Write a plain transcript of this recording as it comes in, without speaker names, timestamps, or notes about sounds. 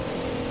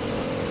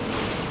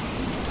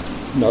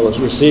Now, as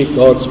we seek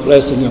God's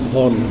blessing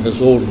upon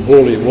his own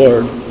holy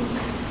word,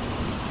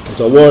 it's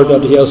a word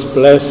that he has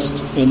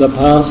blessed in the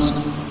past,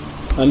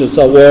 and it's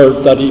a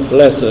word that he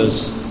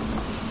blesses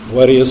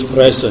where he is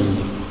present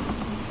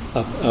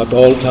at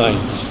all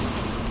times.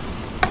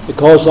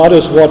 Because that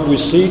is what we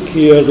seek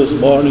here this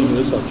morning,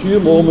 is a few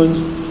moments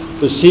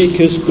to seek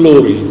his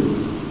glory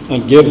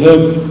and give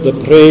him the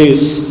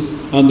praise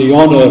and the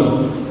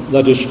honour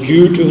that is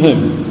due to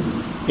him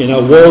in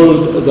a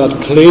world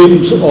that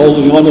claims all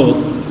the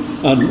honour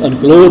and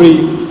glory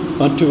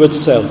unto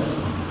itself.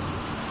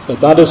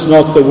 But that is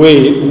not the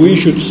way we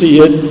should see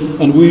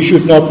it, and we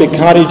should not be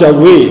carried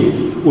away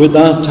with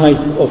that type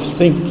of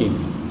thinking,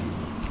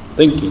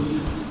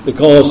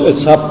 because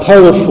it's a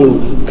powerful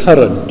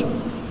current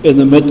in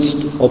the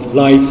midst of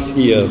life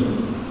here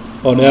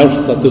on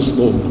earth at this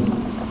moment.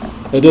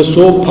 It is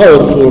so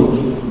powerful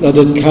that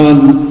it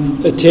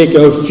can take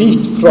our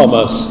feet from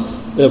us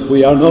if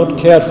we are not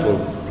careful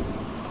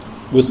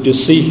with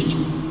deceit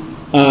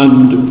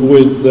and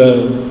with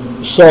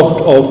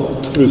sort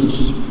of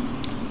truths.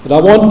 But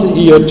I want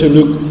here to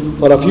look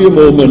for a few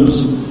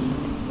moments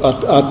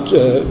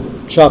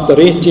at chapter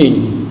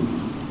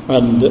 18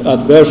 and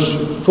at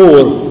verse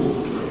 4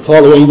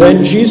 following.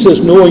 Then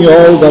Jesus, knowing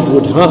all that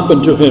would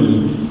happen to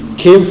him,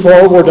 came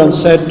forward and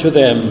said to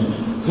them,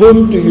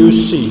 "Whom do you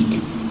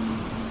seek?"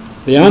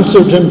 They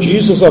answered him,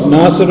 "Jesus of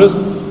Nazareth."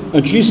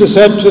 And Jesus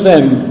said to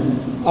them,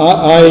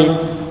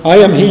 I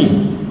am he.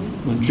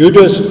 And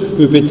Judas,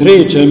 who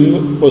betrayed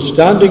him, was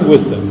standing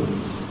with them.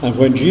 And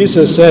when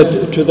Jesus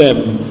said to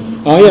them,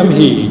 "I am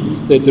he,"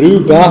 they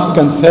drew back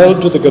and fell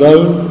to the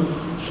ground.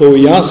 So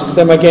he asked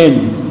them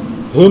again,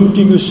 "Whom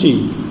do you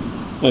seek?"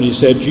 And he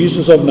said,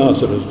 "Jesus of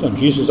Nazareth." And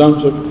Jesus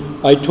answered,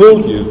 "I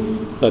told you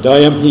that I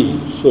am he.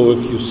 So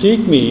if you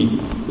seek me,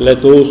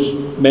 let those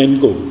men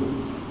go."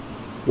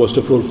 This was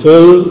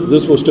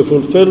to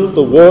fulfill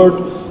the word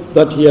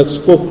that he had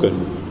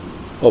spoken,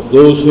 "Of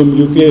those whom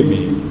you gave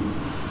me,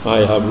 I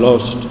have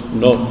lost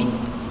not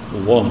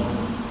one."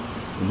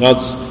 And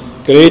that's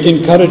great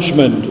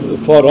encouragement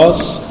for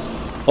us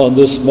on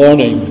this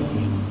morning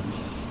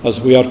as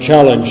we are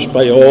challenged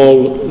by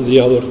all the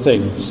other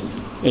things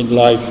in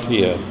life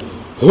here.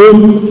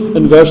 Whom,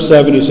 in verse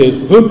 7 he says,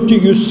 "Whom do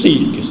you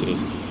seek?" He says.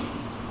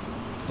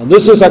 And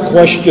this is a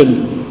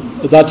question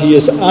that he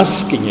is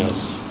asking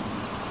us.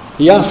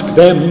 He asked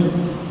them,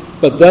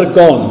 but they're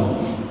gone.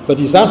 But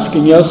he's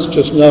asking us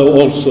just now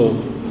also,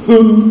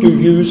 whom do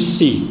you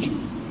seek?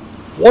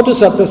 What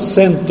is at the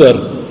centre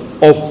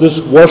of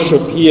this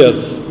worship here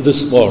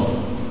this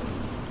morning?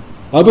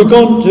 Are we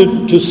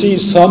going to see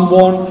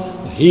someone,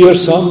 hear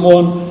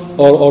someone,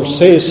 or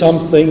say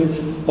something,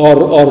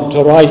 or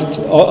to write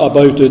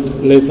about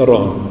it later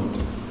on?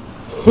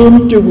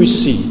 Whom do we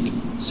seek?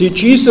 See,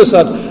 Jesus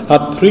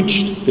had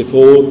preached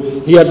before.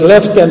 He had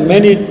left them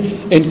many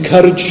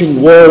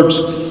encouraging words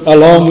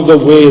along the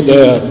way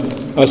there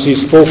as he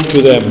spoke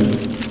to them.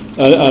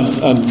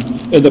 And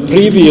in the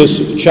previous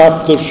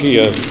chapters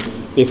here,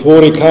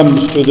 before he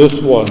comes to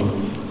this one,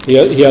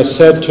 he has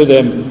said to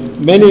them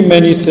many,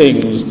 many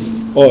things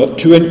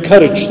to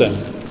encourage them.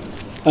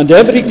 And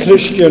every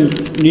Christian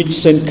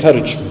needs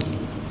encouragement.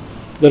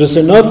 There is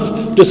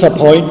enough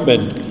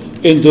disappointment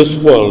in this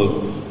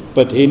world,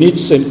 but he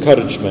needs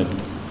encouragement.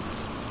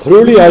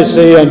 "Truly I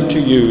say unto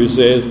you," he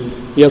says,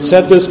 he had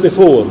said this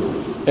before,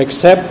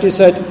 "except," he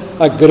said,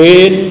 "a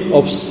grain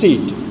of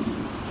seed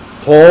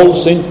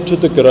falls into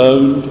the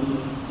ground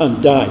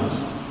and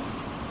dies.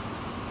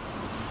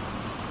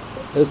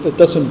 If it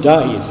doesn't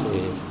die," he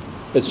says,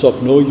 "it's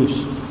of no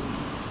use."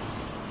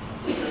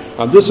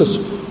 And this is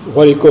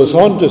what he goes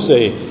on to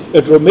say,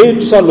 "It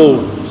remains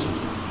alone.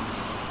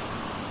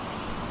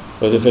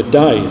 But if it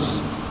dies,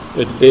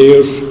 it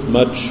bears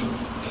much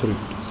fruit."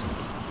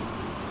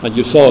 And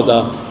you saw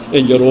that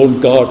in your own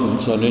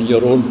gardens and in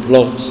your own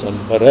plots and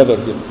wherever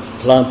you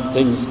plant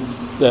things,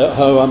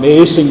 how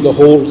amazing the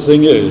whole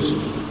thing is,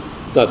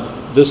 that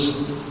this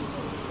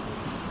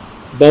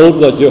bulb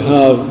that you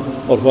have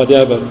or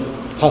whatever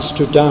has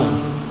to die.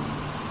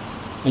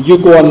 And you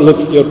go and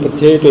lift your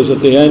potatoes at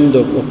the end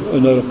of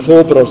in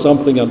October or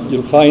something, and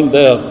you'll find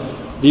there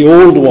the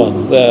old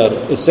one there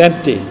is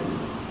empty.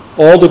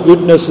 All the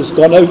goodness has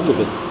gone out of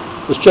it.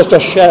 It's just a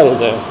shell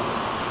there,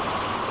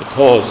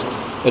 because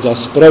it has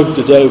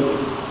sprouted out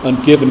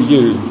and given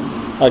you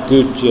a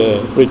good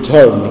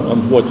return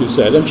on what you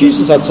said. And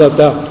Jesus had said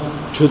that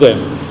to them.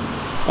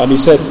 And he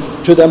said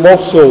to them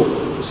also,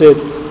 he said,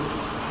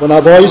 when a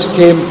voice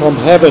came from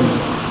heaven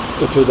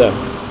to them,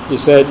 he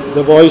said,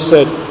 the voice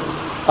said,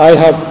 "I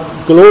have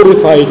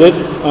glorified it,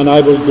 and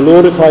I will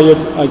glorify it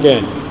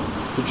again,"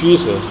 to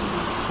Jesus.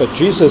 But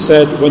Jesus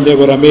said, when they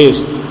were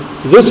amazed,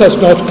 "This has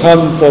not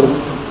come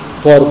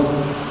for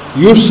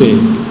your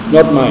sake,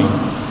 not mine.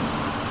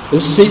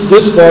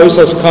 This voice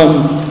has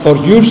come for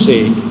your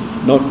sake,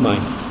 not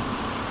mine."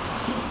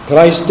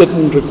 Christ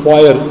didn't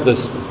require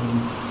this,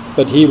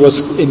 but he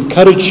was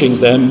encouraging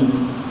them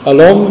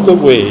along the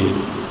way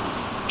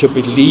to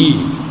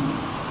believe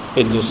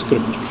in the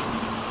Scriptures.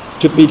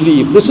 To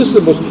believe. This is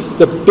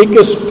the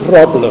biggest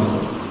problem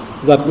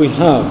that we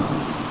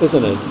have,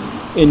 isn't it,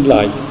 in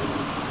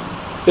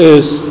life,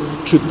 is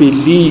to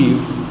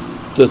believe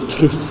the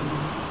truth.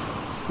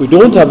 We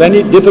don't have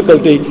any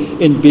difficulty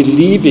in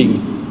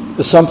believing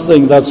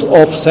something that's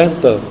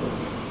off-center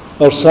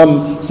or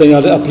something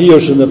that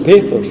appears in the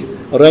papers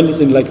or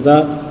anything like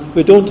that.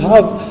 We don't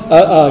have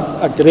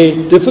a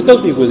great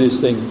difficulty with these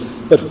things.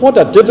 But what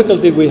a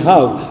difficulty we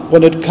have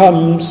when it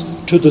comes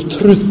to the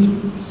truth.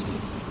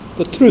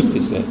 The truth,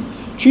 he said.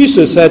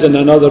 Jesus said in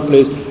another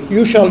place,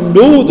 you shall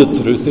know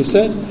the truth, he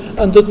said,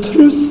 and the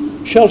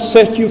truth shall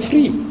set you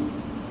free.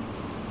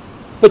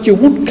 But you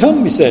won't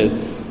come, he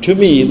said, to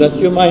me that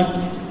you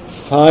might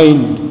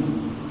find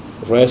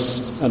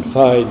rest and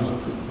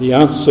find the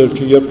answer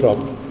to your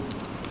problem.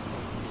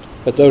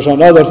 But there's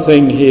another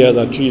thing here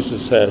that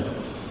Jesus said.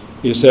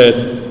 He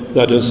said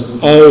that his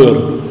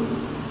hour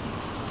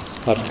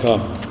had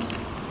come.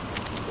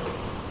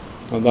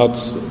 And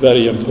that's a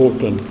very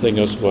important thing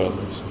as well.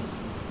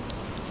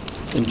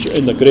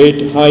 In the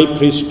great high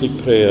priestly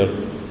prayer,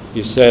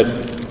 he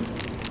said,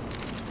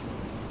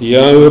 the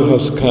hour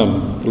has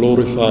come,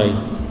 glorify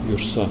your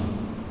Son.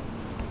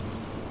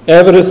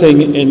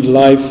 Everything in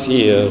life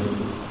here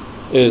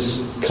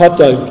is cut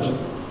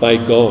out by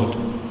God.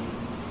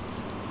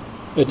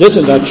 It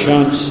isn't a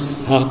chance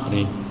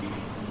happening.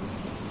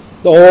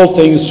 All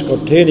things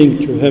pertaining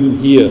to him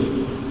here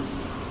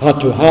had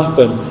to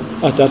happen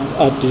at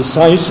a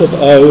decisive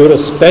hour, a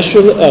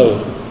special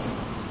hour.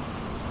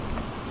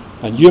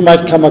 And you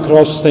might come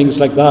across things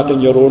like that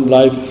in your own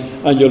life,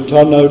 and you'll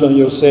turn out and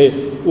you'll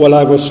say, well,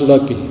 I was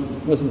lucky,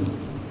 wasn't it?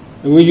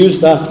 And we use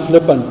that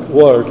flippant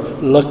word,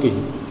 lucky,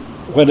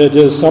 when it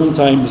is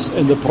sometimes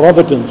in the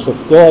providence of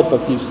God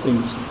that these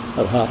things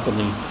are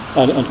happening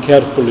and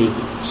carefully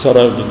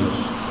surrounding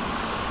us.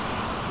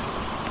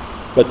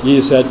 But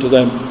he said to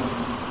them,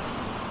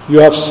 you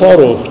have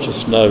sorrow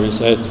just now, he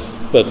said,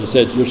 but he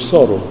said, your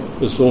sorrow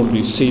is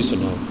only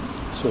seasonal.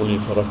 It's only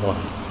for a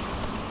while.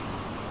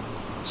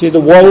 See,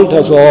 the world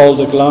has all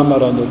the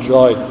glamour and the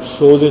joy,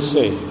 so they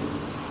say.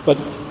 But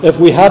if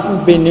we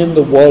hadn't been in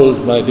the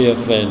world, my dear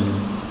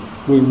friend,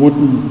 we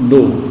wouldn't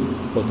know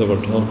what they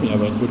were talking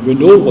about. Would we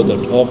know what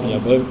they're talking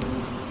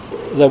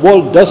about? The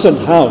world doesn't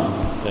have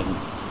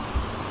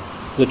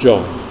the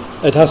joy.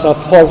 It has a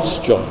false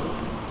joy.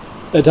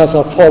 It has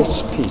a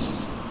false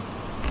peace.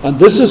 And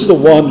this is the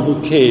one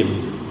who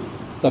came,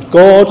 that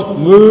God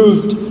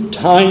moved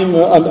time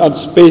and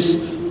space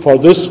for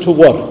this to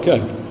work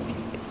out.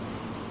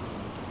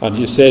 And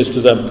he says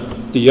to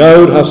them, the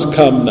hour has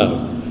come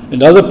now.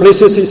 In other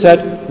places he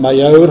said,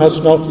 my hour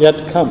has not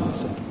yet come, he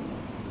said.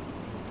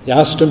 He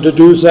asked him to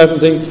do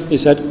something, he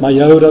said, my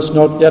hour has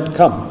not yet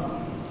come.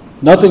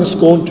 Nothing's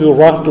going to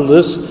rattle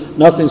this,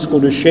 nothing's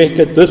going to shake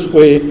it this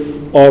way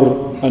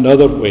or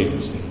another way,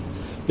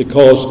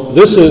 because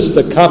this is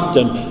the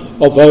captain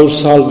of our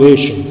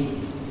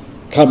salvation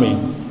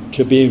coming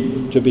to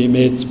be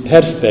made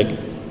perfect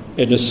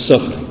in his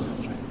suffering.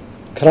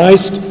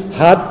 Christ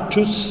had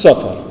to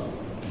suffer,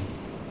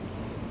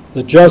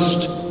 the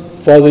just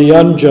for the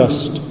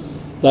unjust,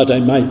 that I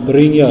might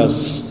bring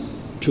us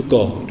to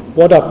God.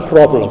 What a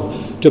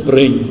problem to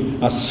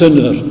bring a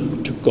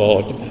sinner to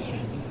God, my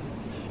friend.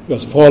 He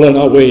has fallen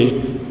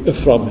away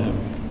from him.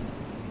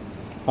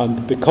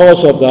 And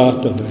because of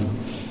that,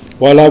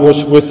 while I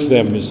was with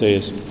them, he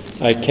says,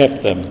 I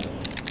kept them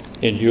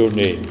in your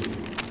name.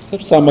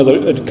 That's some of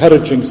the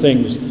encouraging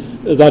things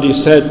that he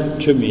said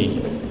to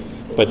me.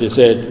 But he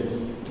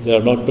said,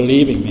 they're not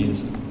believing me.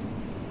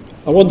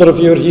 I wonder if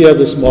you're here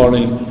this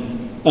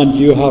morning and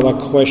you have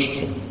a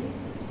question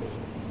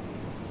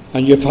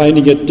and you're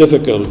finding it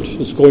difficult.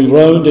 It's going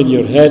round in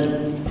your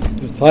head.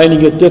 You're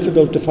finding it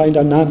difficult to find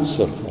an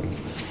answer for it,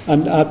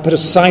 and a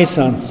precise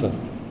answer.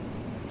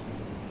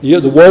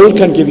 The world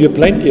can give you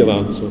plenty of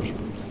answers.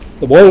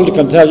 The world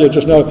can tell you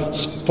just now,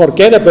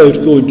 forget about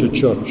going to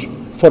church.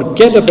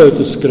 Forget about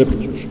the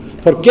scriptures.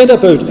 Forget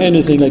about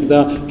anything like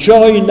that.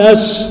 Join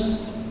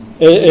us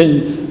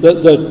in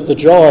the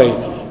joy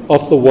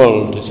of the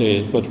world, you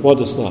say. But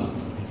what is that?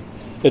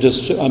 It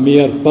is a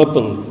mere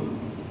bubble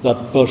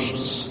that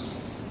bursts.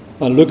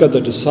 And look at the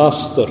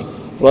disaster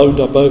round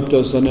about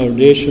us in our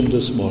nation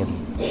this morning.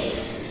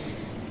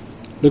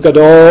 Look at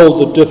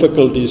all the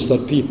difficulties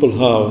that people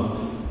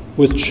have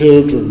with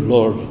children,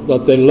 Lord,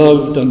 that they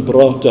loved and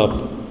brought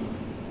up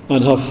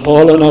and have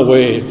fallen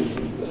away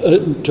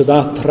to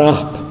that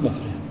trap, my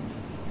friend.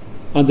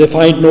 And they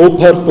find no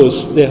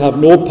purpose. They have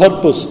no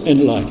purpose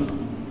in life.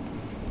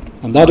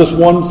 And that is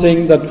one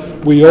thing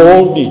that we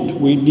all need.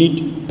 We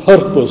need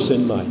purpose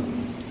in life.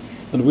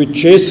 And we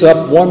chase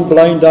up one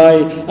blind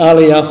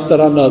alley after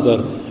another,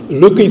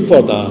 looking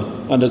for that,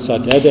 and it's a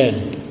dead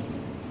end.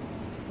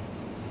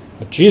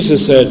 But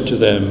Jesus said to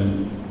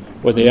them,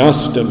 when they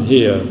asked him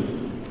here,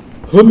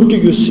 whom do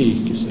you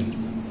seek? He said.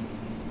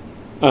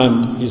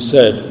 And he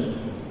said,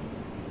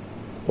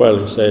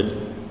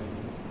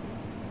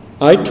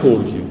 I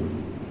told you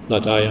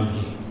that I am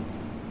he.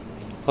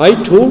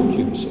 I told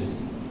you, he said.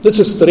 This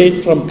is straight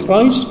from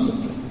Christ, my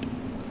friend.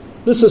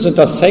 This isn't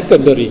a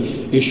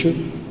secondary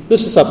issue.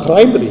 This is a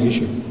primary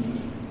issue.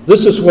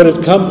 This is where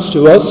it comes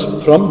to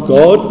us from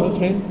God, my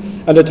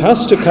friend. And it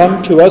has to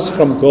come to us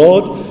from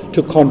God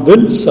to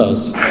convince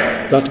us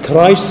that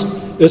Christ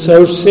is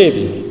our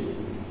Saviour.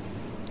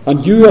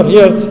 And you are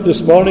here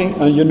this morning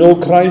and you know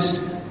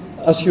Christ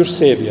as your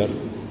Saviour.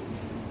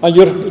 And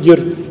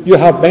you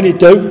have many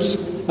doubts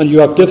and you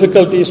have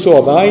difficulties, so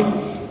have I.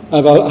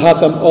 I've had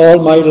them all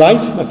my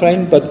life, my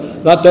friend,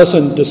 but that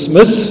doesn't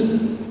dismiss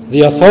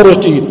the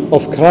authority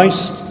of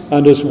Christ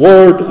and His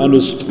Word and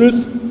His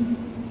truth.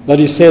 That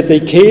He said they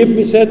came,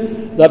 He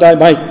said,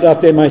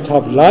 that they might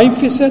have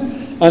life, He said,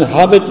 and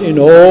have it in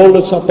all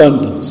its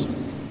abundance,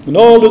 in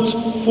all its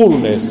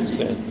fullness, He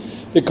said,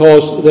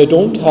 because they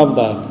don't have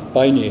that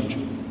by nature.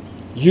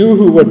 You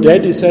who were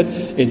dead, He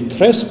said, in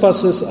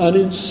trespasses and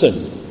in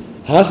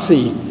sin, has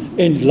He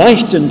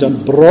enlightened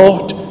and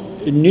brought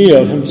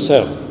near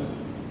Himself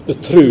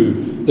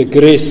through the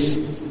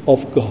grace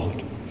of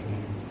God.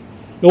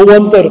 No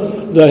wonder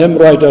the hymn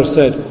writer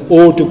said,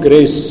 "Oh, to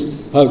grace,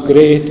 how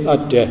great a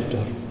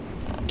debtor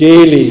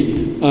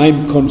daily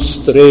I'm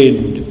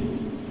constrained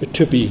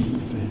to be."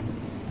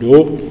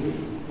 No,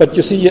 but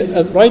you see,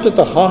 right at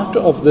the heart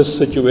of this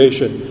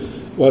situation,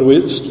 where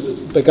we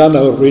began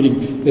our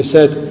reading, it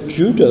said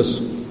Judas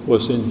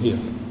was in here.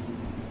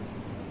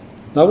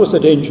 That was the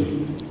danger.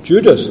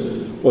 Judas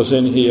was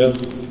in here.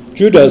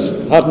 Judas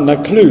hadn't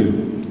a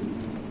clue,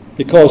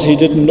 because he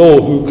didn't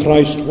know who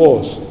Christ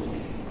was.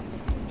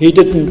 He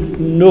didn't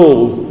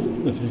know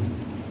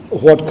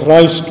how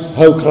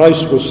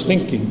Christ was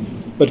thinking.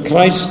 But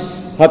Christ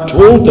had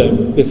told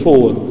them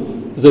before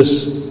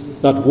this,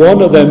 that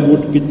one of them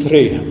would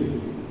betray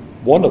Him.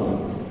 One of them.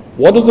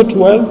 One of the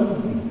 12.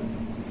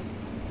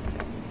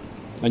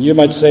 And you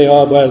might say,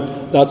 "Oh, well,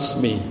 that's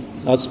me.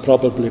 That's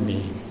probably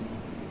me.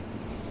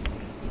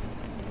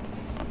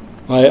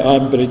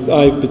 I've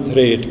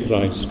betrayed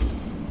Christ.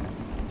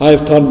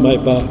 I've turned my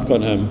back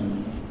on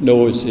Him."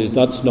 No, you see,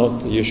 that's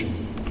not the issue.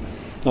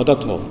 Not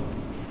at all.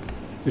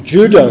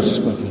 Judas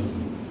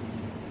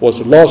was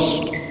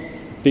lost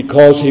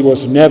because he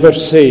was never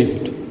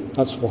saved.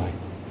 That's why.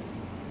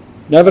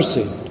 Never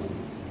saved.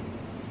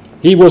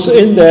 He was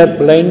in there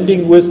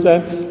blending with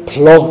them,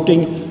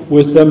 plotting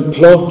with them,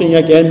 plotting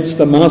against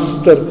the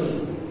Master,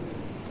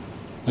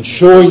 and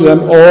showing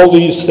them all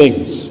these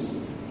things.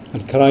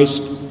 And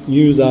Christ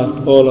knew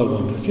that all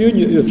along.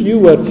 If you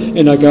were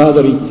in a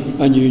gathering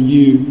and you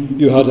knew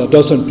you had a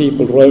dozen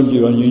people round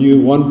you and you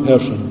knew one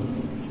person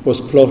was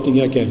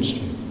plotting against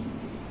you,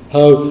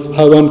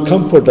 how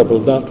uncomfortable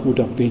that would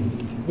have been,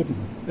 wouldn't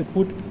it? It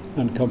would be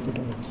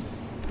uncomfortable.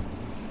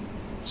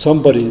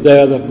 Somebody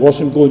there that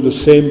wasn't going the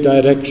same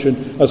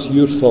direction as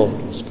you thought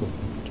was going.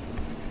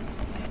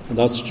 And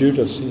that's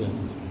Judas here.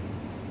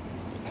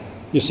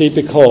 You see,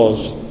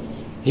 because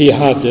he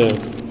had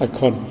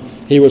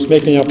he was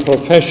making a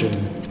profession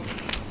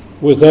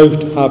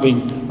without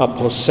having a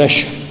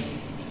possession.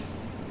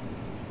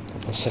 A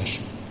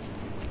possession.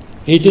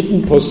 He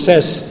didn't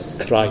possess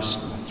Christ,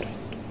 my friend.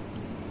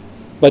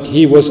 But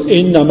he was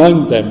in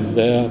among them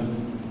there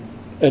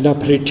in a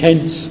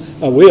pretense,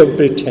 a way of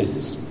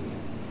pretense.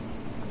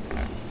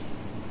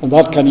 And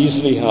that can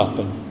easily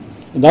happen.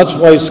 And that's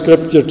why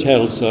Scripture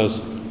tells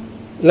us,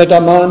 let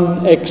a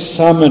man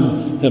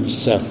examine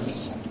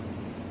himself.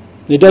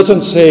 He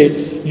doesn't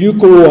say, you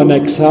go and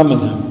examine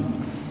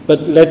him,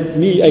 but let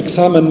me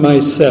examine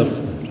myself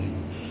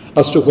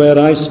as to where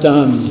I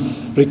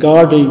stand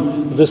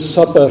regarding this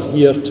supper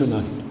here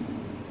tonight.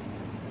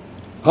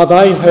 Have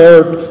I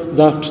heard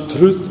that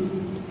truth?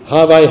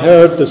 Have I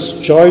heard this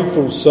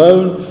joyful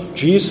sound,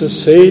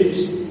 Jesus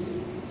saves?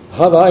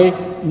 Have I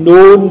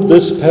known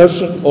this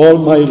person all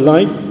my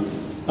life?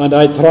 And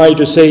I try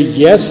to say,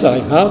 yes, I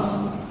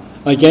have,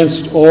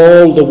 against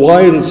all the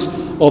wiles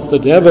of the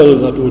devil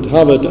that would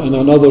have it in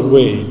another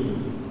way.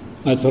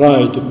 I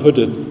try to put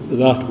it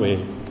that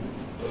way.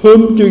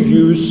 Whom do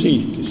you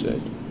seek, he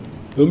said.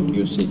 Whom do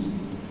you seek?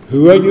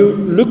 Who are you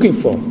looking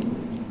for?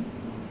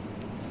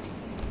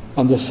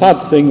 And the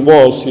sad thing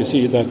was, you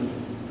see, that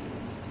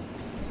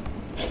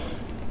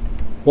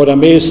what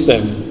amazed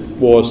them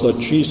was that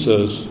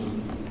Jesus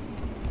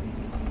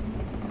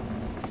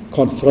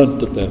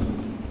confronted them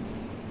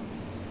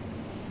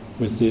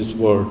with these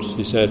words.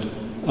 He said,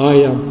 I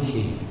am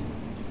he.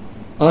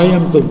 I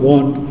am the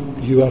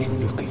one you are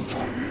looking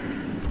for.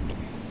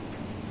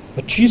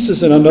 But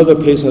Jesus in another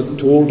place had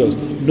told us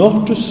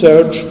not to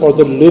search for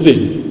the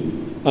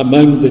living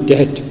among the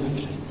dead, my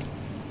friend.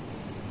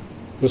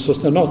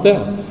 Because they're not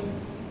there.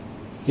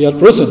 He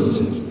had risen, he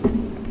said.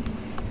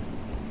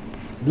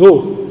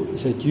 No, he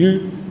said,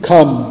 you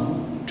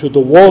come to the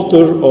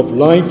water of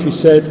life, he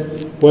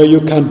said, where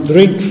you can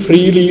drink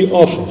freely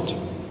of it,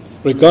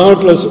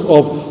 regardless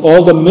of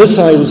all the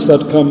missiles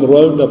that come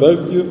round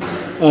about you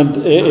and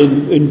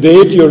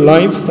invade your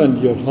life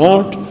and your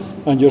heart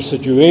and your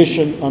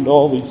situation and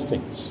all these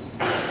things.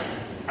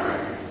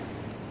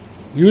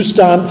 You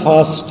stand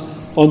fast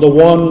on the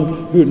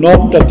one who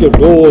knocked at your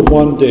door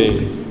one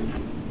day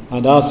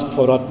and asked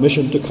for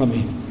admission to come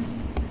in.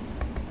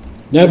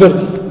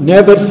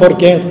 Never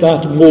forget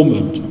that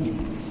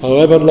moment,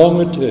 however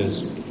long it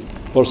is,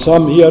 For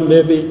some here,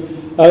 maybe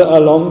a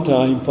long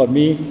time. For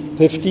me,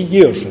 50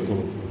 years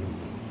ago.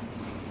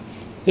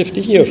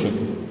 50 years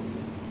ago,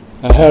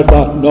 I heard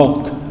that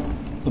knock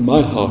on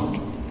my heart.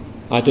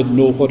 I didn't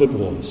know what it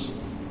was.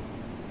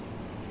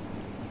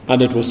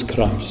 And it was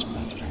Christ,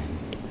 my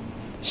friend,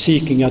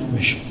 seeking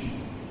admission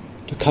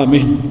to come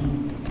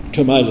in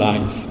to my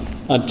life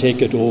and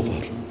take it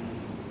over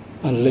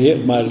and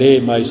lay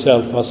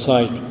myself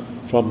aside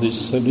from these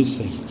silly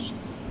things.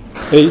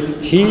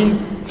 He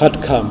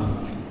had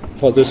come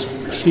for this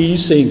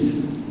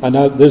pleasing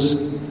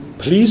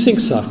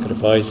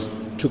sacrifice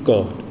to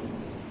God,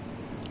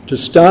 to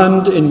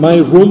stand in my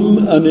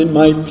room and in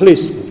my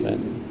place, my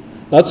friend.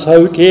 That's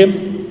how he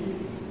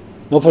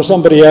came. Not for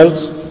somebody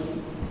else.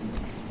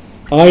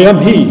 I am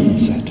he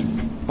said.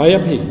 I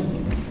am he.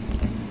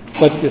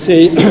 But you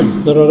see,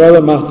 there are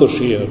other matters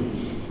here.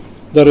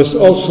 There is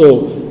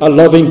also a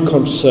loving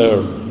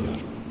concern here.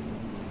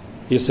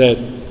 He said,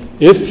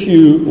 if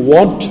you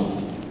want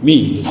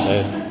me, he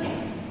said,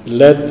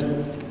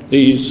 let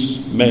these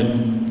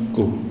men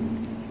go.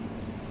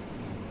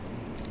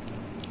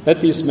 Let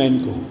these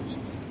men go.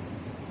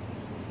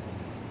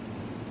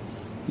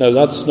 Now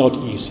that's not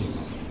easy.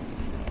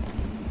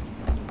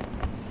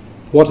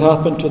 What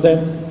happened to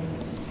them?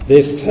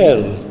 They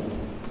fell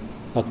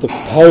at the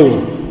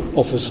power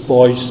of his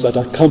voice that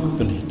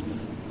accompanied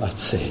that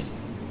saying.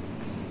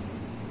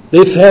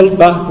 They fell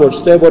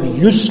backwards. They were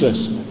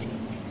useless.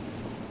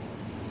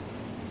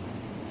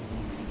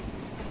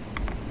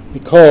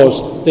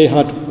 Because they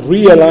had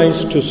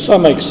realized to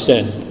some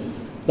extent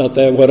that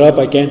they were up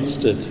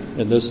against it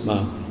in this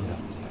man.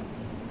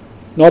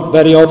 Not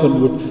very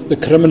often would the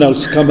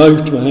criminals come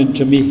out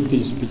to meet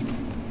these people.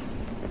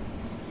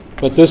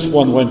 But this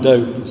one went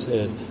out, he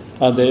said,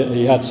 and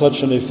he had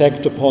such an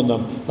effect upon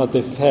them that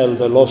they fell,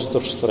 they lost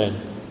their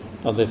strength,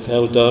 and they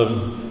fell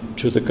down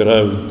to the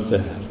ground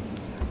there.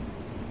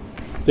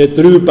 They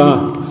drew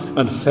back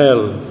and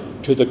fell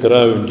to the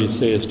ground, he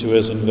says to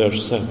us in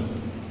verse 7.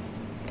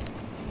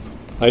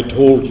 I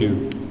told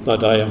you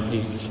that I am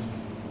he.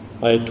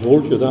 I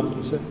told you that,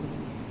 he said.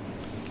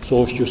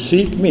 So if you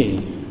seek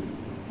me,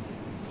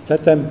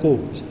 let them go,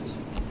 he says.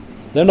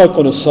 They're not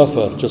going to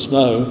suffer just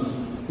now.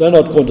 They're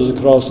not going to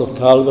the cross of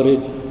Calvary.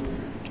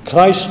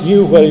 Christ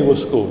knew where he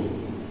was going.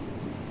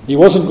 He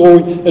wasn't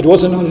going, it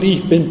wasn't a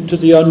leap into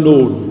the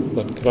unknown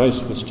that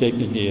Christ was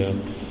taking here.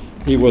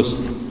 He was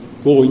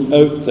going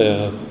out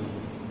there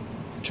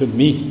to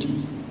meet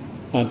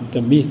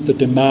the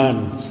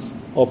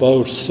demands of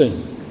our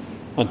sin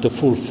and to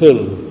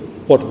fulfill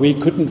what we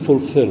couldn't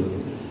fulfill,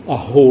 a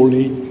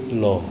holy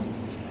law.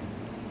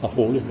 A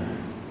holy law.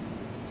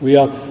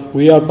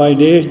 We are by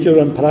nature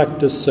and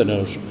practice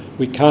sinners.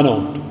 We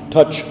cannot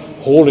touch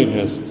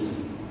holiness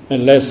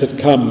unless it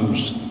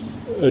comes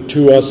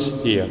to us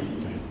here.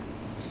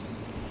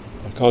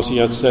 Because he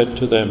had said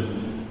to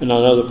them in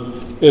another,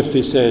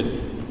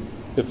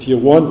 if you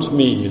want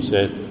me, he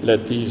said,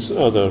 let these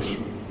others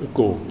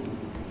go.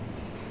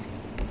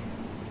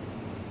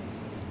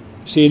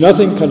 See,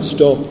 nothing can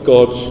stop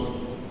God's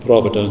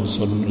providence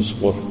on his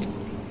work.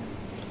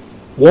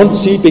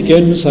 Once he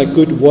begins a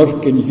good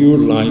work in your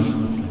life,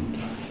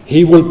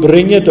 he will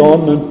bring it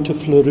on into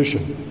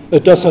flourishing.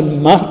 It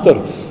doesn't matter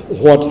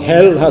what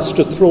hell has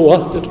to throw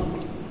at it.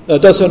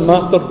 It doesn't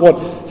matter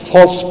what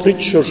false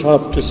preachers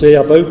have to say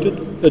about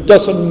it. It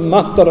doesn't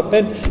matter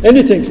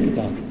anything like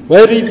that.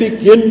 Where he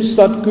begins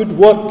that good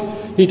work,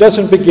 he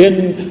doesn't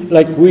begin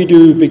like we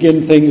do,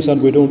 begin things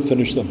and we don't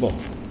finish them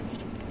off.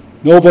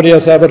 Nobody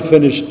has ever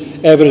finished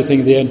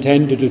everything they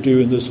intended to do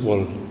in this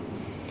world.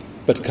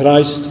 But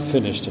Christ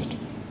finished it.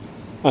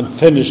 And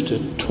finished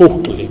it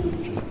totally.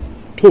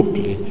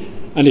 Totally.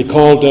 And he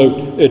called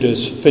out, it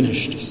is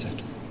finished, he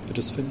said. It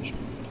is finished.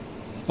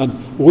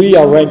 And we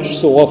are wrenched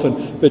so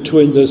often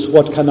between this,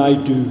 what can I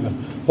do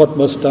and what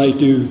must I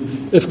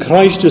do? If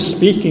Christ is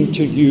speaking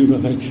to you,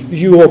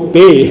 you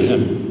obey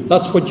him.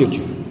 That's what you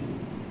do.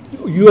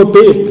 You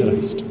obey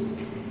Christ.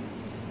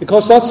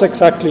 Because that's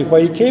exactly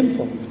why he came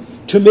for.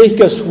 To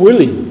make us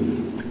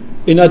willing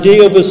in a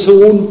day of his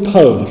own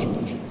power,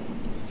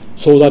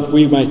 so that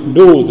we might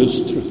know this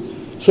truth.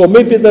 So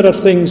maybe there are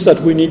things that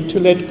we need to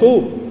let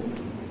go.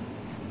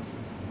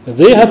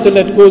 They had to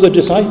let go, the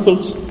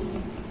disciples.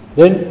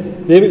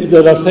 Then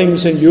there are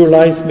things in your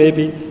life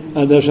maybe,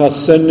 and there's a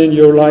sin in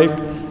your life,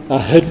 a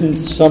hidden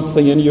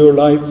something in your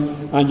life,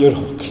 and you're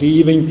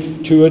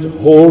cleaving to it,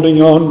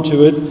 holding on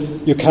to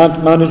it. You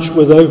can't manage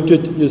without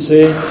it, you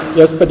say.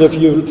 Yes, but if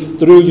you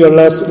drew your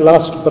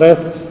last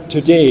breath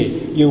today,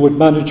 you would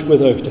manage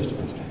without it,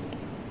 my friend.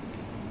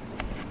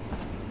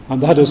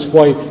 And that is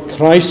why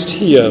Christ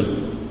here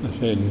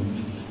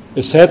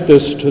said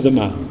this to the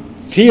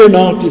man. Fear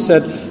not, he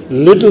said,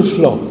 little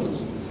flock.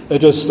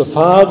 It is the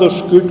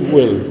Father's good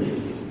will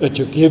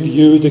to give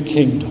you the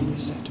kingdom,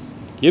 he said.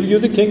 Give you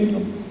the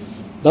kingdom.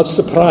 That's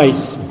the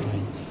prize, my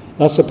friend.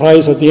 That's the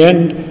prize at the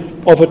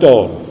end of it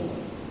all.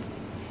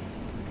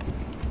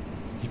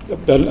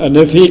 And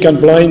if he can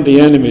blind the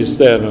enemies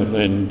there, my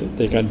friend,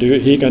 he can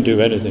do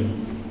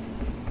anything.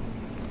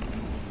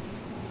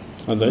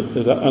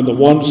 And the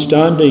one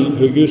standing,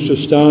 who used to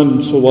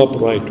stand so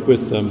upright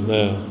with them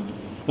there,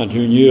 and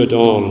who knew it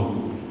all,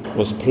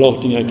 was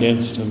plotting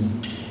against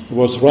him. He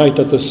was right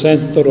at the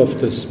centre of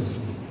this,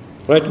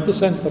 right at the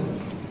centre.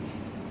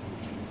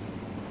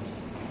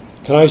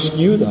 Christ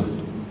knew that.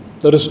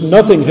 There is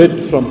nothing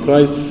hid from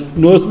Christ,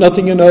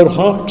 nothing in our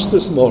hearts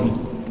this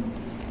morning.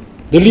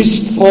 The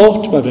least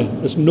thought, my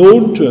friend, is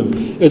known to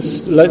him.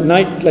 It's like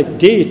night, like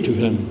day to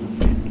him.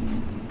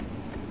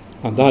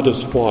 And that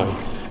is why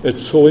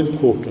it's so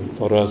important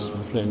for us,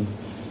 my friend,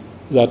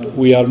 that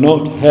we are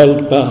not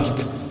held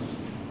back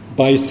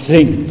by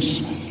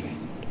things, my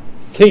friend.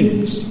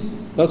 Things.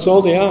 That's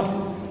all they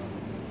are.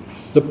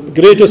 The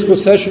greatest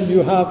possession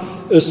you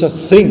have is a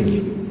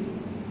thing.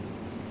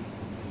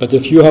 But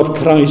if you have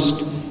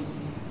Christ,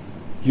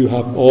 you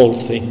have all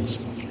things,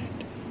 my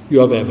friend. You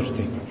have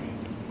everything, my friend.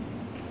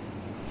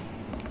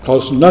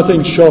 Because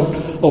nothing short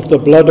of the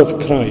blood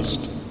of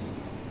Christ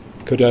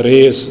could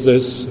erase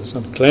this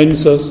and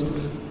cleanse us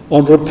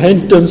on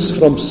repentance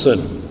from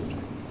sin.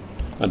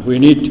 And we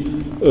need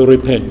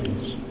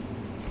repentance.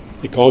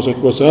 Because it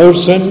was our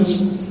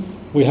sins,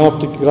 we have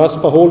to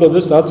grasp a hold of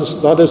this.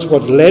 That is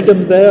what led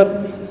him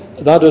there.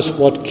 That is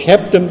what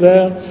kept him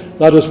there.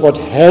 That is what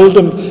held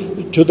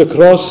him to the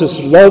cross, his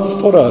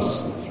love for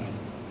us.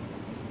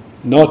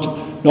 Not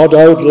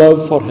our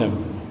love for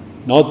him.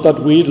 Not that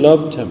we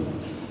loved him,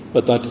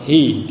 but that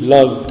he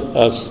loved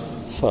us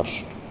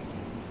first.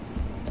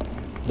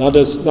 That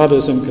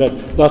is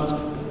incredible. That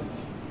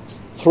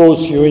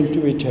throws you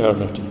into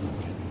eternity.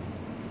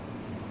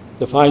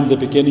 To find the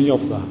beginning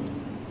of that.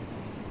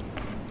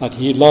 That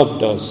he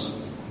loved us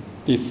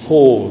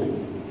before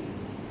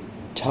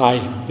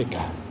time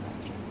began.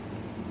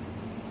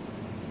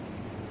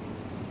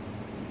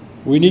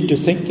 We need to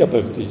think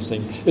about these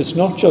things. It's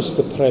not just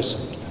the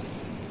present.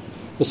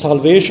 The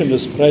salvation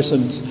is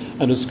present,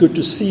 and it's good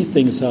to see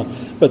things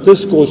happen. But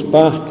this goes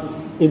back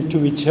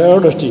into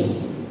eternity,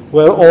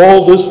 where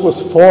all this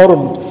was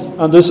formed,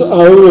 and this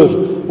hour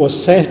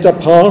was set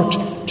apart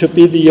to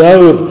be the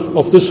hour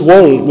of this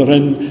world.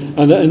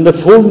 And in the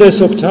fullness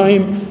of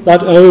time,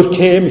 that hour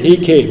came, he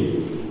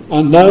came.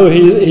 And now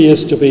he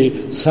is to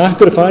be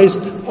sacrificed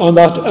on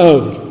that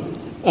hour.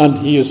 And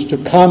he is to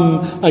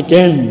come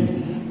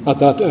again at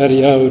that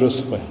very hour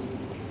as well.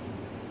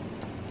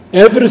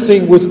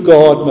 Everything with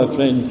God, my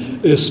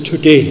friend, is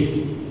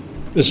today.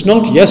 It's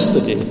not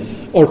yesterday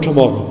or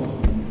tomorrow.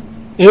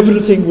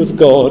 Everything with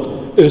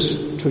God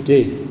is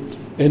today,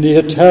 in the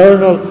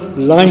eternal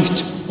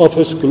light of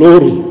his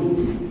glory,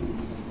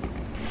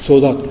 so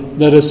that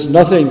there is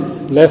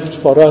nothing left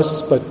for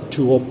us but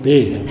to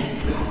obey him.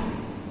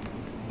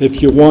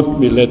 If you want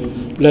me,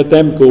 let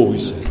them go, he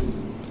said,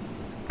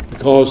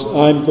 because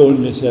I'm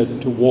going, he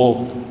said, to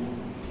walk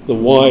the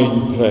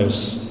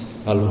winepress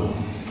alone.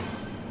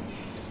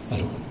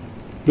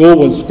 No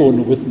one's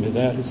going with me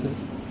there, he said.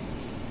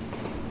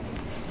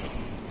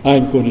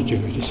 I'm going to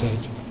do it, he said,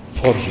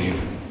 for you.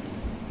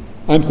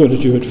 I'm going to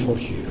do it for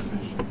you.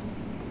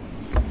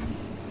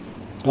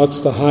 That's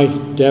the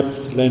height,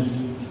 depth,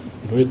 length,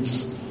 and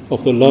width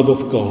of the love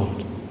of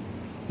God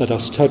that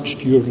has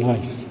touched your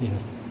life here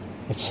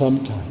at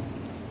some time.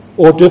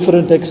 Or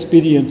different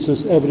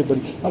experiences,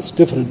 everybody has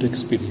different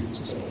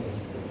experiences.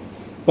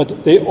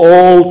 But they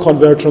all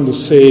converge on the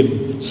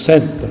same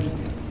centre,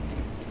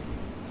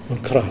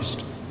 on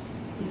Christ.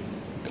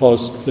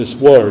 Because this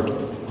word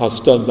has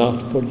done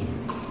that for you.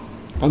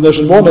 And there's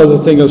one other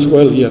thing as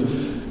well here.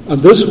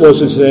 And this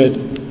was, he said,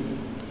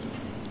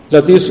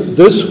 that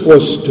this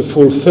was to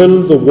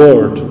fulfill the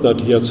word that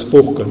he had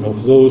spoken.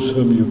 Of those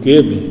whom you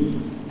gave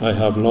me, I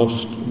have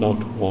lost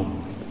not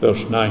one.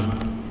 Verse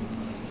 9.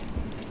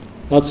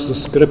 That's the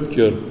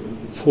scripture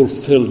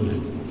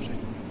fulfillment.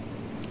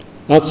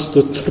 That's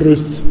the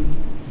truth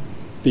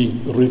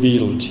being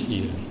revealed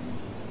here.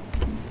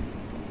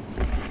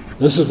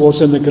 This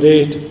was in the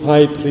great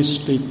high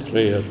priestly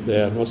prayer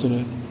there,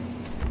 wasn't it?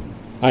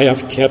 I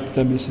have kept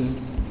them, he said,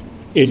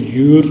 in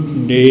your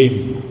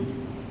name,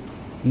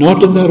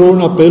 not in their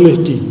own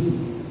ability,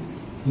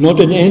 not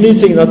in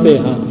anything that they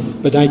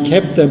had, but I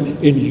kept them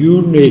in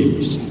your name,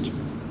 he said.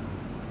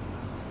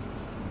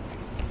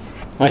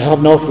 I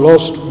have not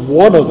lost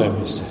one of them,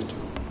 he said.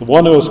 The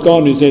one who was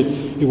gone, he said,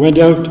 he went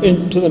out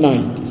into the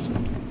night, he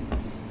said,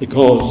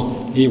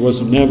 because he was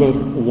never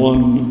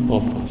one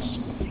of us.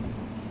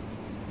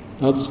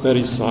 That's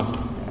very sad.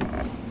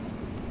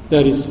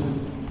 Very sad.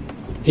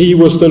 He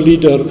was the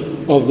leader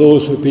of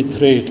those who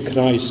betrayed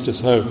Christ,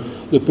 is how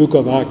the book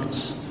of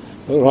Acts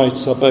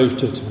writes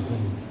about it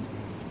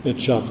in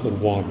chapter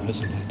 1,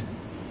 isn't it?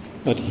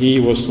 That he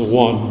was the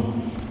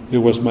one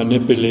who was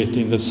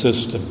manipulating the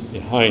system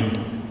behind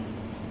him,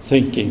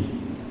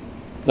 thinking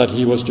that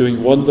he was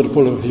doing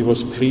wonderful if he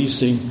was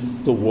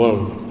pleasing the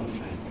world, my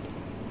friend.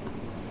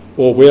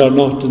 Oh, we are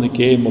not in the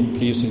game of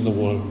pleasing the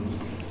world.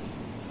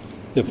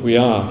 If we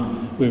are,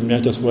 we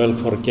might as well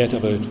forget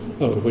about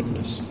our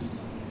witness.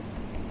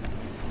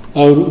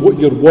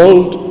 Your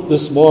world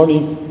this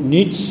morning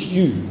needs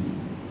you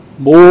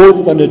more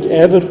than it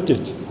ever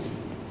did.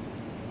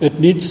 It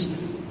needs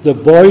the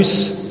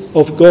voice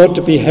of God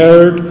to be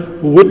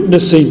heard,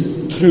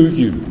 witnessing through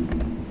you.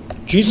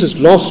 Jesus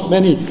lost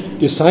many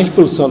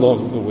disciples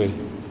along the way.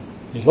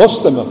 He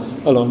lost them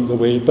along the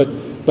way,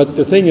 but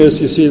the thing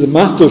is, you see, the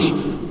martyrs,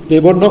 they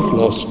were not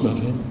lost,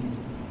 nothing.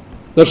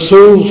 Their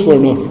souls were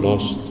not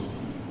lost,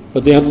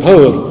 but they had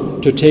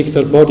power to take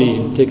their body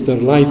and take their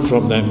life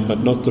from them, but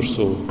not their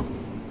soul.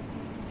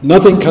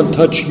 Nothing can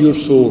touch your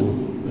soul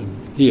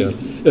here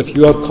if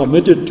you are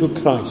committed to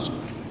Christ.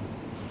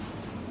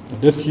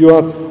 And if you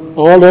are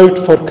all out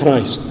for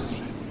Christ,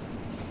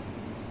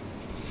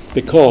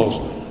 because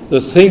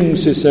the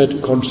things, he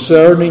said,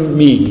 concerning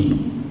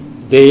me,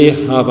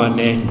 they have an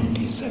end,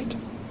 he said.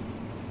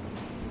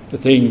 The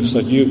things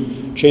that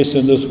you chase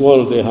in this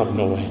world, they have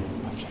no end.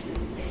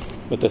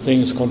 But the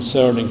things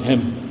concerning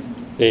him,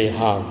 they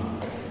have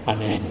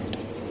an end.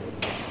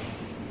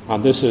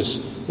 And this is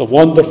the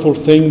wonderful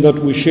thing that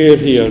we share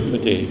here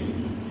today.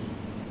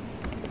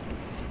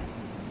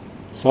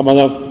 Some of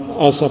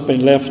us have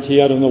been left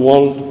here in the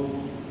world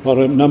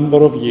for a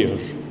number of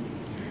years.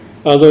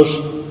 Others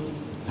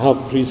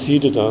have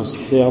preceded us.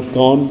 They have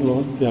gone,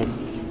 Lord.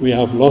 We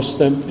have lost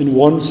them in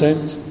one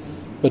sense,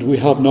 but we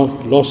have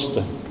not lost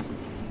them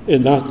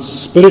in that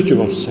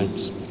spiritual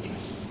sense.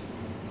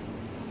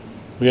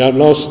 We have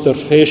lost their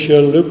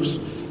facial looks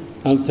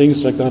and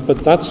things like that, but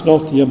that's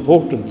not the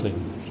important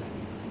thing.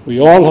 We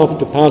all have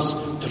to pass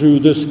through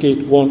this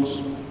gate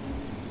once.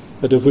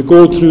 But if we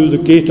go through the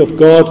gate of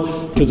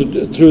God,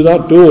 through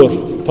that door,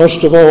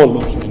 first of all,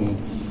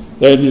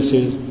 then you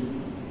see,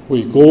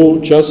 we go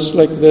just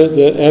like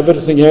the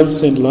everything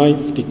else in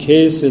life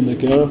decays in the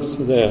grass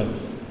there,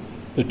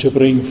 to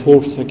bring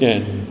forth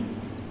again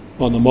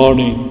on the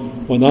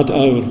morning when that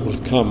hour will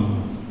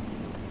come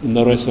in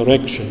the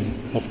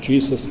resurrection of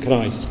Jesus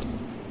Christ,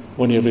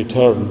 when he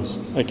returns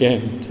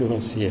again to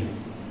us here.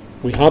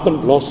 We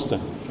haven't lost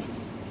them.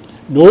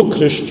 No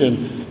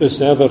Christian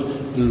is ever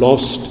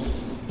lost.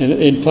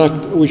 In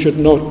fact, we should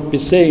not be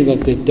saying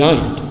that they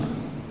died.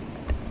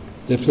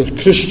 If they're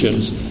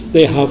Christians,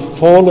 they have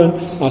fallen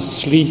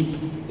asleep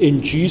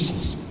in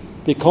Jesus.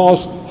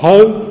 Because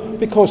how?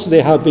 Because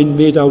they have been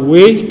made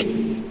awake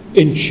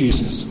in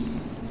Jesus.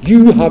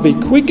 You have a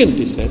quickened,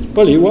 he said.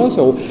 Well, he was.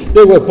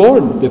 They were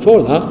born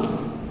before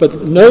that.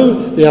 But now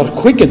they are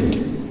quickened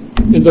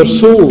in their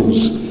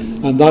souls.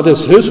 And that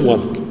is his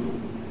work.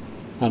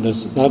 And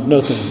that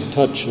nothing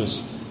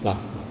touches that.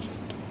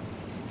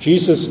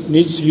 Jesus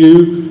needs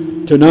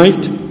you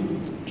tonight.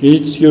 He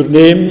needs your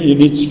name. He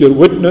needs your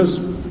witness.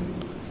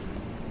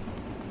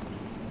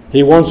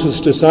 He wants his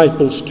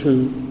disciples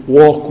to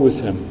walk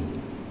with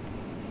him,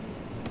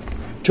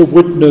 to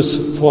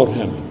witness for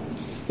him.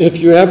 If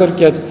you ever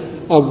get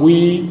a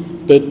wee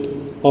bit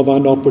of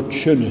an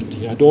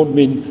opportunity, I don't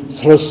mean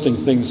thrusting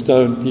things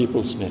down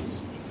people's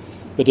necks,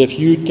 but if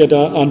you get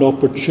an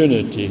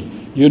opportunity,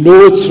 you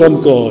know it's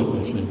from God,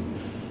 my friend,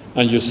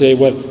 and you say,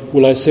 well,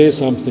 will I say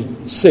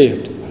something? Say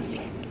it, my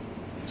friend.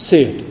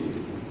 Say it.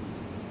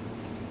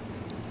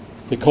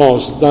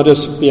 Because that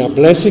is be a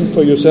blessing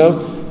for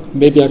yourself,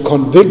 maybe a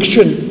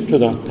conviction to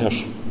that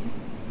person.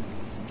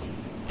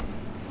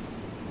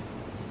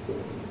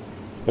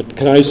 But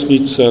Christ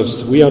needs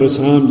us. We are his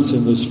hands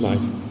in this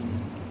life.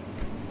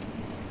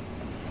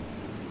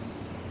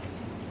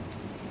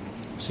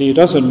 See, he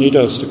doesn't need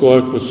us to go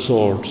out with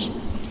swords.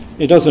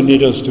 He doesn't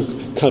need us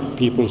to cut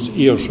people's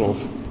ears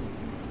off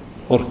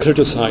or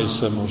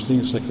criticize them or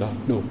things like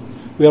that. No.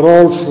 We are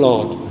all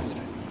flawed, my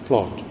friend.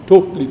 Flawed.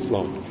 Totally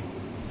flawed.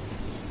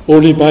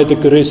 Only by the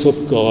grace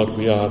of God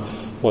we are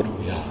what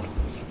we are.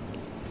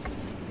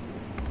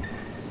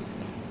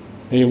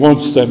 And he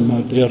wants them,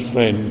 my dear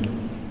friend,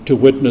 to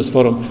witness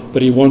for him,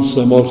 but he wants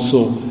them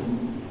also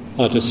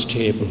at his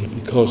table,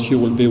 because you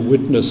will be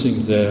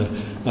witnessing there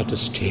at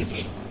his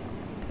table.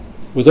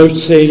 Without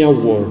saying a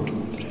word,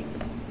 my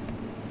friend,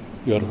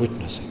 you are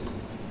witnessing.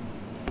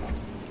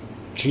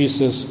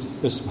 Jesus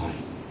is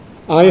mine.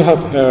 I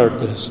have heard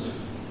this.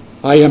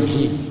 I am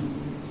he.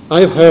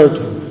 I have heard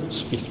him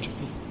speak to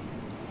me.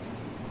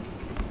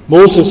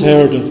 Moses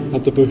heard it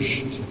at the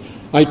bush.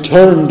 I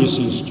turned, he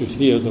says, to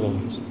hear the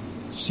voice,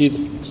 see the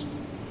face.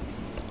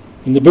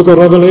 In the book of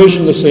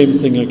Revelation, the same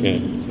thing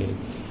again.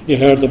 He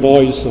heard the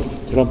voice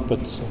of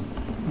trumpets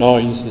and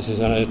noise, he says,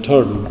 and I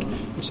turned,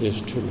 he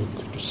says, to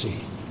look, to see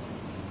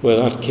where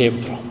that came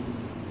from.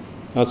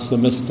 That's the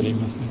mystery,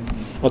 my friend.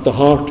 At the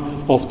heart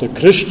of the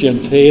Christian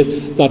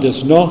faith, that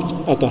is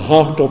not at the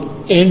heart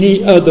of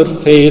any other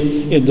faith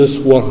in this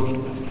world.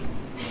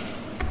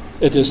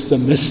 It is the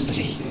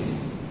mystery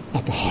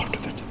at the heart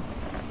of it.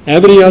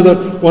 Every other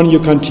one, you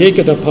can take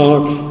it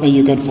apart and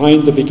you can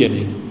find the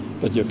beginning,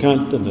 but you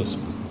can't in this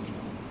one.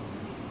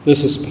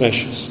 This is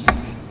precious, my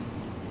friend.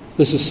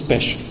 This is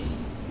special.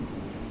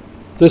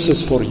 This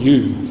is for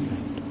you, my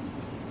friend.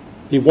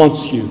 He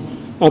wants you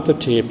at the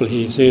table.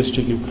 He says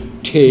to you,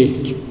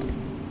 take,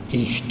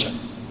 eat.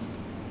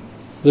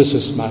 This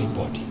is my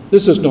body.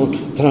 This is not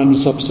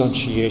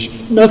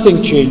transubstantiation.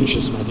 Nothing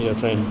changes, my dear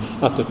friend,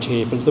 at the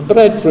table. The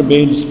bread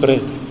remains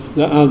bread,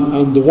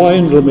 and the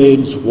wine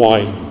remains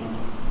wine.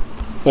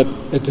 But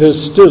it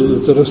is still,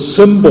 there are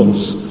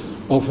symbols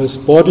of his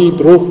body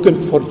broken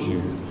for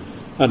you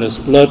and his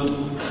blood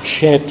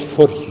shed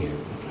for you.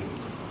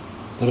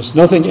 There is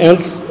nothing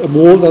else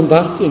more than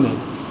that in it,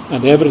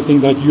 and everything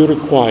that you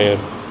require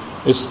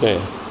is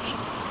there.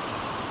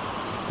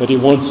 But he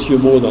wants you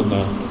more than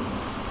that.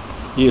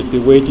 He'll be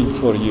waiting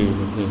for you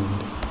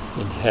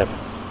in heaven.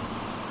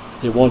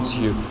 He wants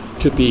you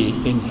to be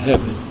in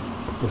heaven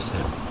with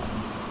him.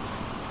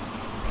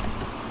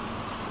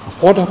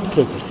 What a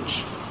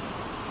privilege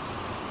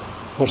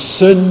for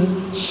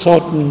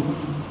sin-sodden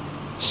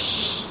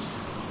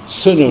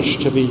sinners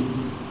to be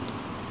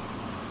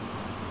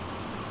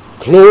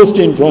clothed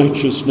in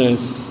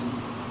righteousness,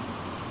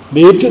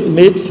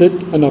 made fit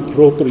and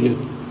appropriate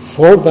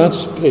for that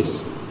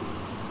place.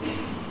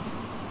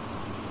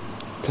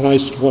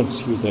 Christ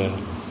wants you there.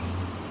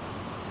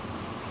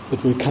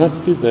 But we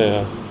can't be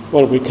there.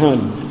 Well, we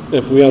can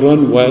if we are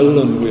unwell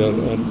and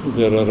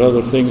there are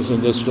other things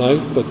in this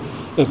life, but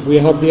if we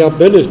have the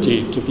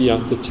ability to be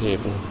at the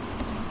table,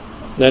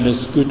 then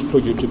it's good for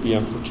you to be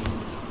at the table.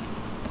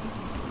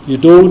 You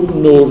don't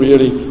know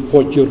really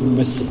what you're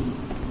missing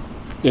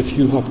if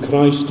you have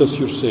Christ as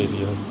your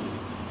Saviour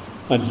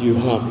and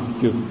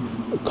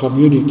you've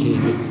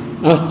communicated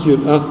at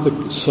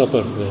the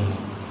supper there,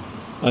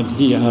 and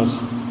he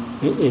has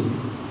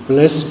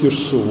blessed your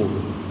soul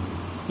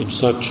in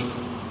such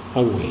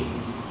a way.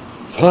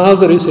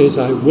 Father, he says,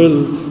 I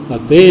will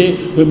that they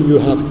whom you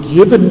have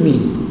given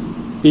me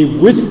be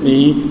with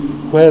me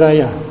where I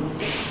am.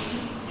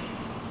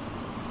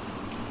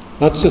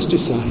 That's his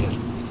desire.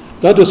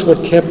 That is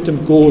what kept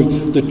him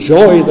going. The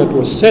joy that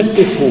was set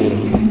before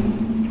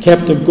him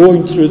kept him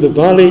going through the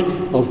valley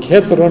of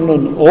Kedron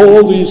and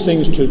all these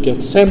things to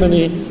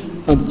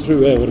Gethsemane and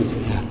through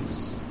everything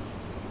else.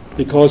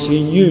 Because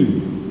he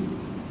knew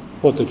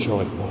what the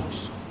joy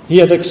was. He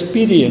had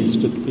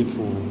experienced it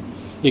before.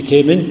 He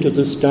came into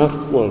this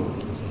dark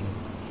world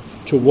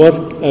to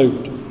work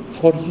out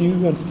for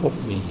you and for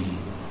me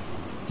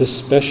this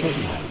special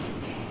life.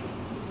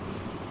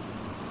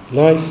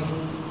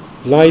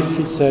 Life,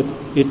 he said,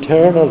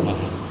 eternal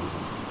life.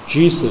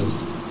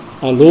 Jesus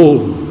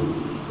alone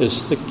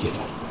is the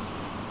giver.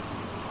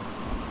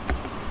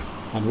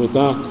 And with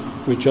that,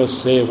 we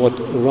just say what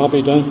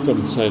Rabbi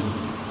Duncan said,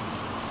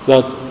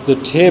 that the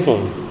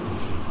table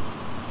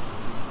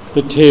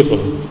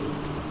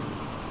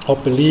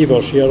of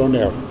believers here on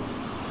earth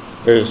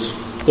is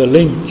the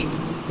link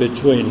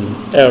between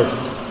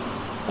earth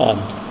and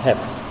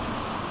heaven.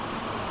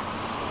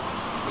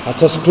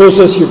 That's as close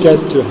as you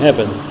get to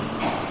heaven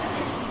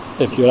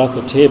if you're at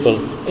the table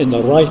in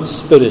the right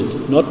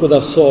spirit, not with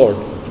a sword,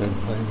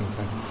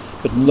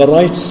 but in the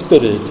right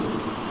spirit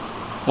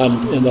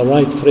and in the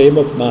right frame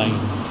of mind,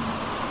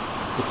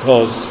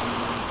 because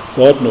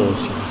God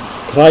knows you,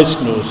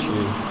 Christ knows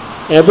you,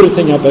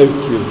 everything about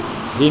you,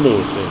 he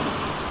knows it,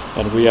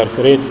 and we are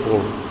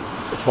grateful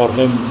for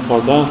him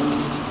for that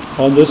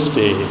on this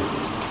day.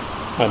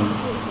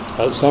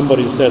 And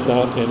somebody said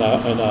that in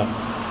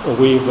a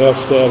wee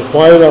verse there,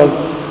 while our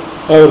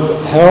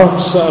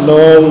hearts and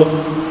all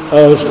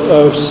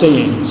our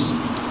sayings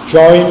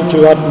join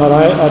to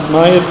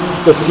admire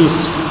the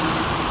feast,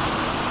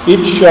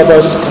 each of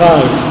us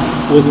cry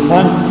with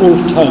thankful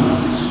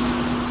tongues,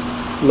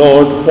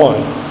 Lord, why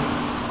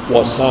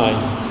was I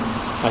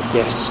a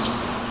guest?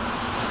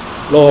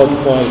 Lord,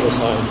 why was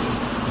I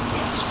a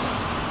guest?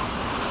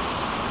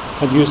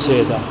 Can you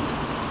say that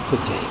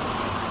today?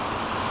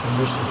 When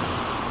you're saying,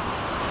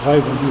 why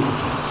were you the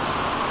guest?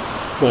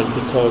 Well,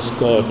 because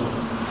God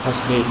has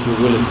made you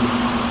willing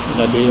in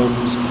a day of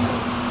his power.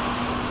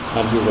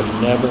 And you will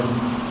never,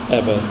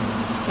 ever,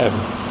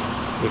 ever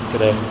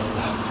regret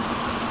that.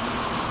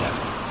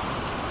 Never.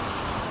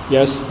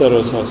 Yes, there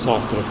is a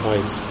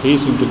sacrifice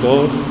pleasing to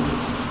God.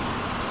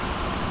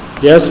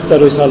 Yes,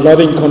 there is a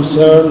loving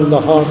concern in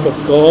the heart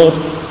of God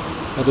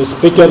that is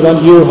bigger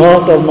than your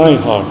heart or my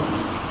heart.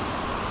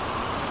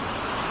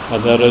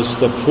 And there is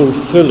the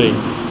fulfilling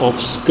of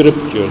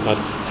Scripture that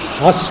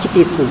has to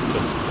be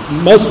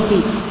fulfilled, must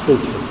be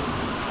fulfilled.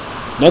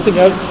 Nothing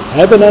else,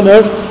 heaven and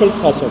earth will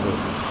pass away,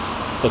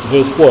 but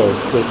his word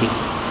will be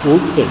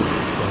fulfilled,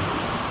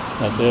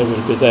 that they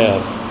will be there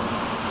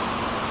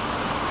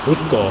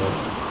with God.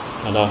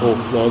 And I hope,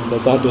 Lord,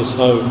 that is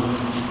how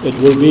it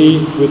will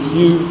be with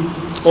you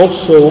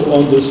also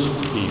on this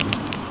day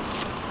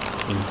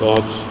in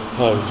God's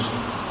house,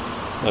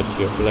 that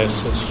you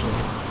bless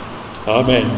us. Amen.